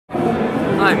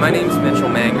Hi, my name is Mitchell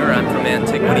Manger. I'm from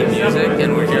Antiquities Music,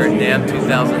 and we're here at NAMM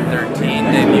 2013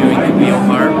 debuting the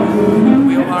Wheelharp. The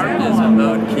Wheelharp is a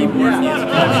bowed keyboard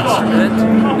musical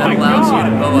instrument that allows you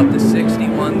to bow up to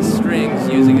 61 strings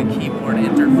using a keyboard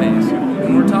interface.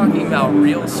 And we're talking about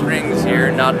real strings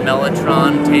here, not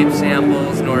mellotron, tape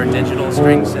samples, nor a digital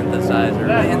string synthesizer.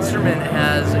 The instrument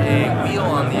has a wheel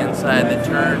on the inside that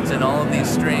turns, and all of these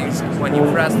strings, when you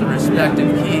press the respective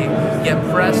key, get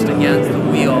pressed against the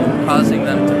wheel, causing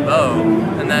them to bow,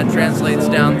 and that translates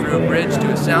down through a bridge to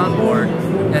a soundboard,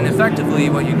 and effectively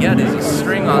what you get is a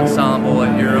string ensemble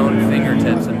at your own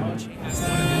fingertips.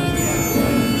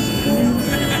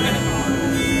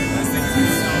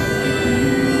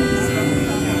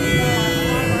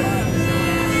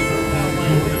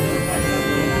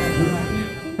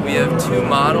 We have two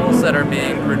models that are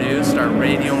being produced, our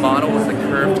radio model with a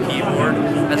curved keyboard,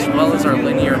 as well as our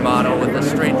linear model with a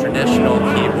straight traditional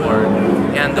keyboard,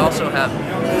 and also have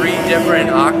 3 different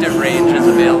octave ranges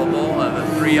available, of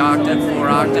a 3-octave,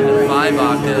 4-octave, and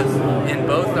 5-octave in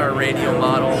both our radio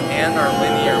model and our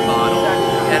linear model.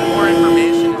 And more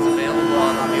information